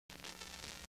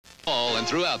and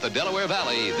throughout the Delaware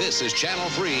Valley, this is Channel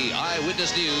 3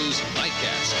 Eyewitness News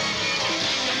Nightcast.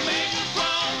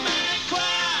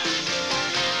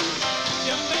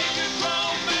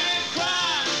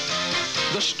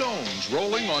 The Stones,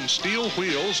 rolling on steel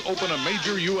wheels, open a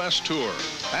major U.S. tour.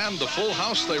 And the full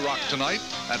house they rock tonight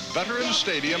at Veterans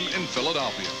Stadium in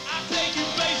Philadelphia.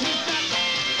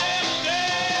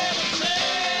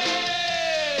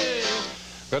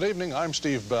 Good evening, I'm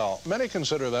Steve Bell. Many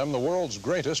consider them the world's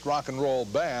greatest rock and roll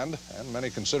band, and many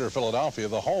consider Philadelphia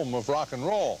the home of rock and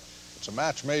roll. It's a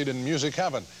match made in music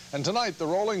heaven. And tonight, the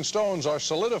Rolling Stones are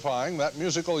solidifying that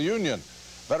musical union.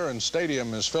 Veterans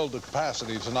Stadium is filled to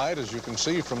capacity tonight, as you can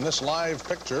see from this live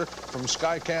picture from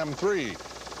Skycam 3.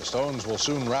 The Stones will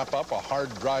soon wrap up a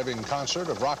hard-driving concert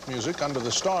of rock music under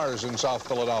the stars in South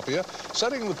Philadelphia,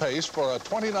 setting the pace for a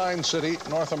 29-city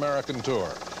North American tour.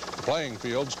 The playing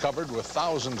field's covered with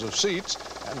thousands of seats,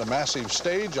 and a massive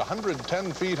stage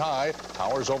 110 feet high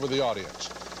towers over the audience.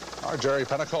 Our Jerry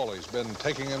Penacoli's been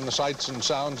taking in the sights and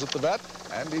sounds at the Vet,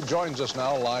 and he joins us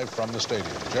now live from the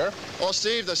stadium. Jer? Well,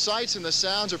 Steve, the sights and the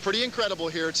sounds are pretty incredible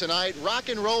here tonight. Rock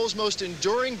and roll's most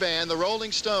enduring band, the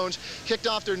Rolling Stones, kicked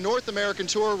off their North American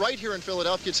tour right here in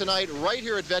Philadelphia tonight, right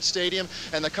here at Vet Stadium,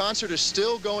 and the concert is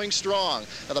still going strong.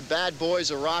 Now, the bad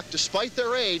boys of rock, despite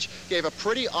their age, gave a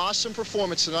pretty awesome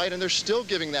performance tonight, and they're still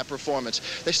giving that performance.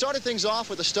 They started things off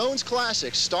with the Stones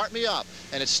classic, Start Me Up,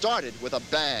 and it started with a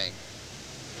bang.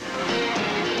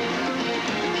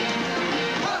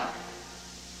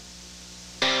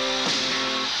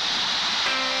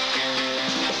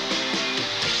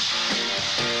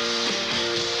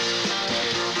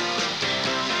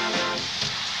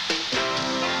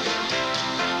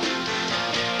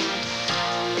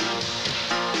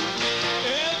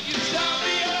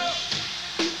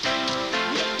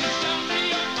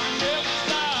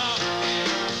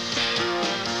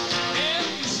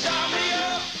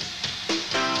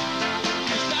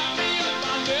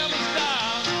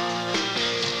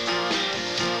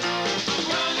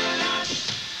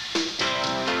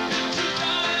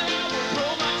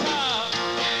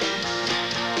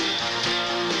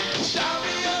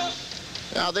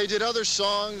 Now, they did other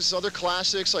songs, other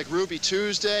classics like Ruby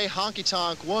Tuesday, Honky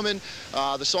Tonk Woman,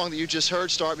 the song that you just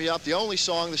heard, Start Me Up, the only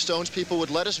song the Stones people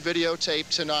would let us videotape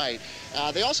tonight.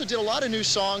 They also did a lot of new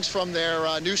songs from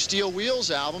their new Steel Wheels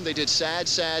album. They did Sad,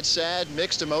 Sad, Sad,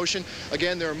 Mixed Emotion.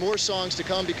 Again, there are more songs to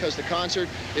come because the concert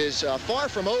is far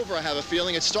from over, I have a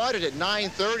feeling. It started at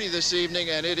 9:30 this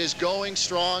evening, and it is going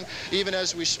strong even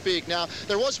as we speak. Now,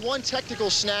 there was one technical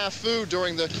snafu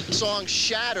during the song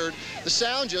Shattered. The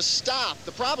sound just stopped.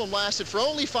 The problem lasted for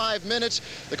only 5 minutes.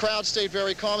 The crowd stayed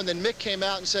very calm, and then Mick came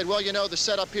out and said, well, you know, the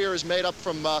setup here is made up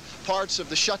from parts of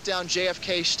the shutdown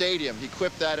JFK Stadium. He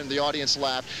quipped that, and the audience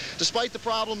laughed. Despite the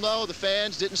problem, though, the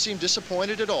fans didn't seem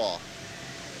disappointed at all.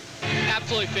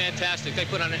 Absolutely fantastic. They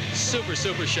put on a super,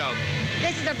 super show.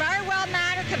 This is a very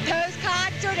well-mannered, composed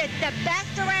concert. It's the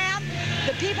best around.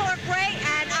 The people are great,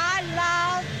 and I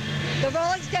love the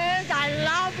Rolling Stones. I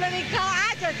love Living Color.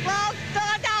 I just love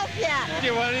Philadelphia.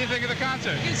 Yeah, what do you think of the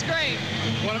concert? It's great.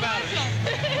 What about it?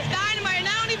 It's dynamite, and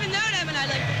I don't even know them, and I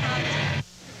like the concert.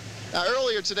 Now,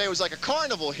 earlier today was like a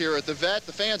carnival here at the Vet.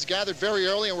 The fans gathered very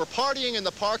early and were partying in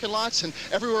the parking lots and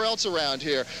everywhere else around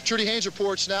here. Trudy Haynes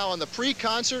reports now on the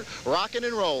pre-concert Rockin'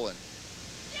 and Rollin'.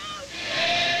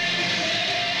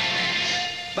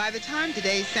 By the time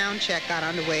today's sound check got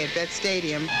underway at Vet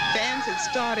Stadium, fans had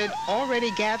started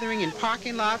already gathering in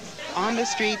parking lots, on the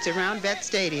streets around Vet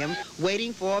Stadium,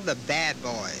 waiting for the bad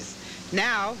boys.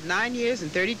 Now, 9 years and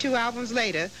 32 albums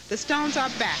later, the Stones are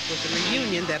back with a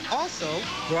reunion that also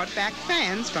brought back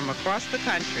fans from across the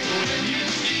country.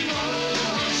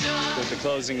 With the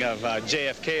closing of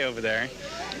JFK over there,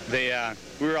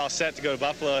 we were all set to go to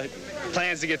Buffalo,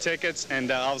 plans to get tickets,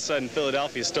 and all of a sudden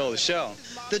Philadelphia stole the show.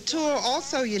 The tour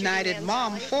also united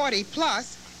Mom 40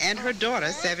 plus and her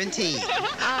daughter 17.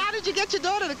 How did you get your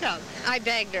daughter to come? I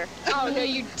begged her. Oh, no,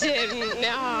 you didn't.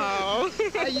 No.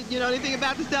 You know anything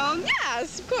about the Stones?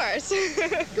 Yes, of course.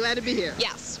 Glad to be here.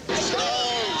 Yes.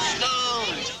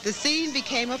 The scene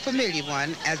became a familiar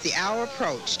one as the hour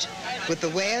approached. With the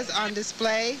wares on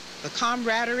display, the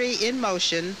camaraderie in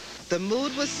motion, the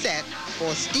mood was set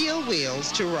for Steel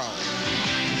Wheels to roll.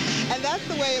 And that's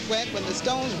the way it went when the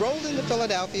Stones rolled into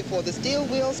Philadelphia for the Steel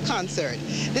Wheels concert.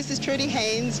 This is Trudy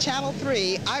Haynes, Channel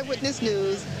 3 Eyewitness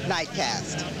News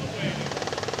Nightcast.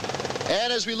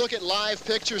 And as we look at live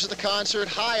pictures of the concert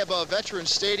high above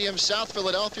Veterans Stadium, South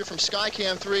Philadelphia from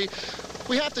Skycam 3,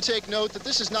 we have to take note that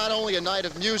this is not only a night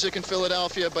of music in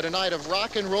Philadelphia, but a night of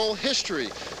rock and roll history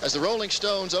as the Rolling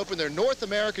Stones open their North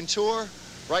American tour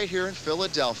right here in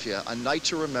Philadelphia. A night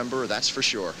to remember, that's for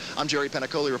sure. I'm Jerry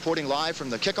Penacoli reporting live from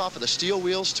the kickoff of the Steel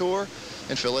Wheels Tour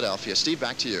in Philadelphia. Steve,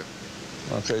 back to you.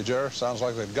 Okay, Jer, sounds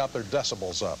like they've got their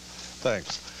decibels up.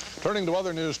 Thanks. Turning to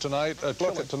other news tonight, a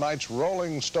look at tonight's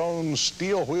Rolling Stones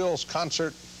Steel Wheels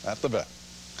concert at the Vet.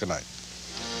 Good night.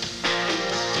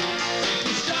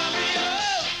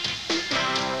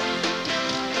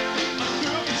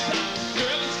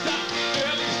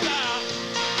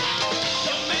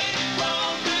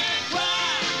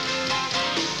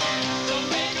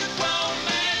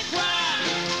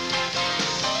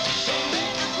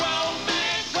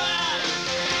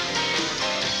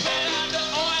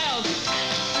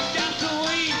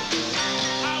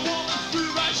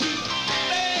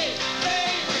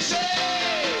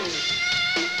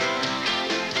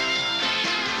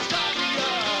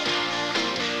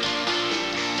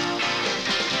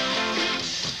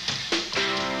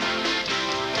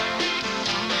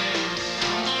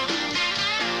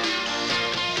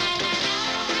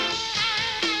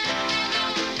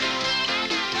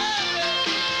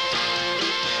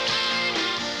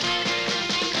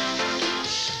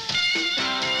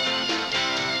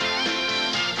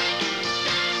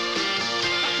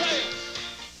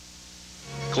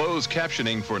 Closed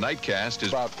captioning for Nightcast is...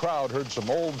 About crowd heard some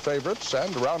old favorites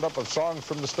and a roundup of songs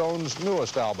from the Stones'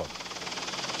 newest album.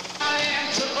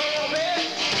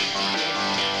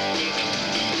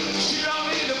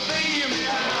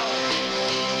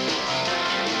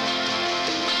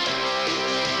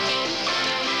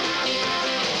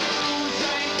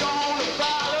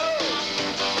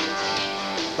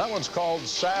 That one's called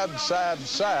Sad, Sad,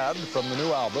 Sad from the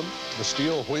new album. The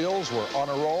Steel Wheels were on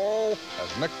a roll as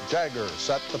Mick Jagger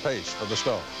set the pace for the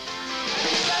Stones.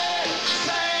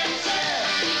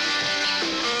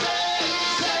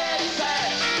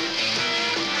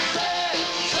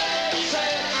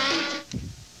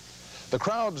 The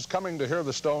crowds coming to hear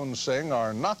the Stones sing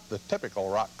are not the typical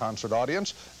rock concert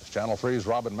audience. As Channel 3's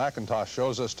Robin McIntosh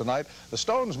shows us tonight, the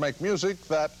Stones make music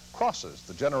that crosses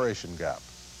the generation gap.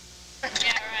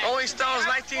 Rolling Stones,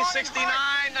 1969,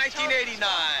 1989.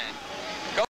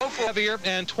 Go for heavier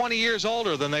and 20 years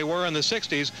older than they were in the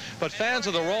 60s, but fans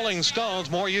of the Rolling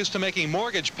Stones, more used to making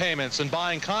mortgage payments and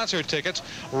buying concert tickets,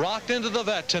 rocked into the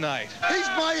Vet tonight. He's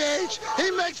my age.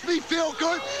 He makes me feel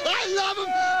good. I love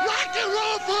him. Rock and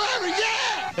roll forever,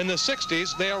 yeah! In the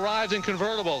 60s, they arrived in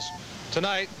convertibles.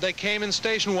 Tonight, they came in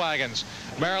station wagons.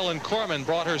 Marilyn Corman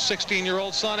brought her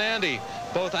 16-year-old son, Andy,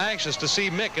 both anxious to see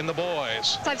Mick and the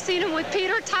boys. I've seen him with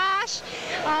Peter Tosh.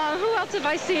 Who else have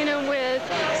I seen him with?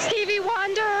 Stevie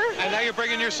Wonder. And now you're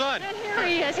bringing your son. And here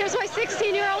he is. Here's my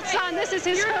 16-year-old son. This is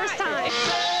his first time.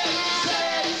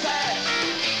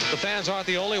 The fans aren't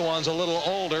the only ones a little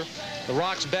older. The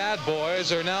rock's bad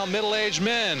boys are now middle-aged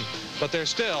men, but they're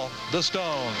still the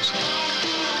Stones.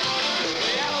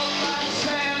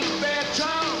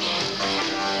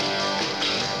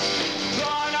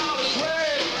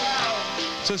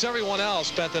 Since everyone else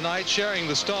spent the night sharing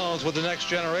the Stones with the next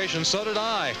generation, so did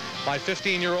I. My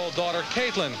 15-year-old daughter,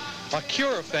 Caitlin, a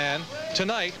Cure fan,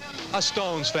 tonight, a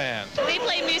Stones fan. They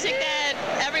play music that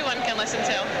everyone can listen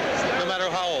to. No matter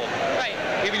how old. Right.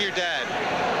 Even your dad.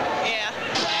 Yeah.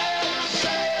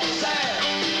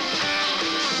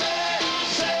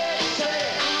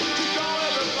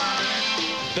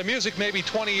 The music may be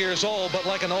 20 years old, but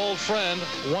like an old friend,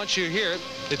 once you hear it,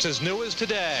 it's as new as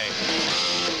today.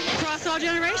 Across all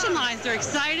generation lines. They're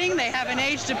exciting. They haven't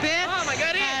aged a bit. Oh, my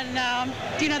God. And,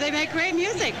 you know, they make great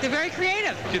music. They're very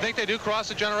creative. Do you think they do cross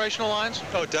the generational lines?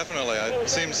 Oh, definitely. It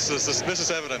seems this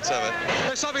is evidence of it.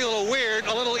 There's something a little weird,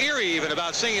 a little eerie even,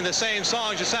 about singing the same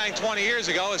songs you sang 20 years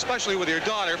ago, especially with your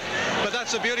daughter. But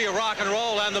that's the beauty of rock and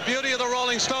roll and the beauty of the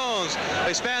Rolling Stones.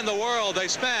 They span the world. They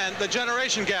span the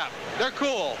generation gap. They're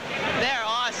cool. They're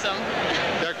awesome.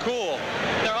 They're cool.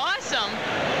 They're awesome.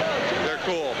 They're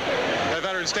cool. At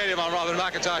Veterans Stadium, I'm Robin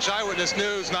McIntosh, Eyewitness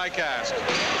News Nightcast.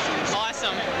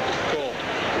 Awesome. Cool.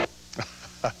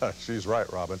 She's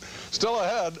right, Robin. Still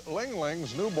ahead, Ling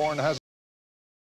Ling's newborn has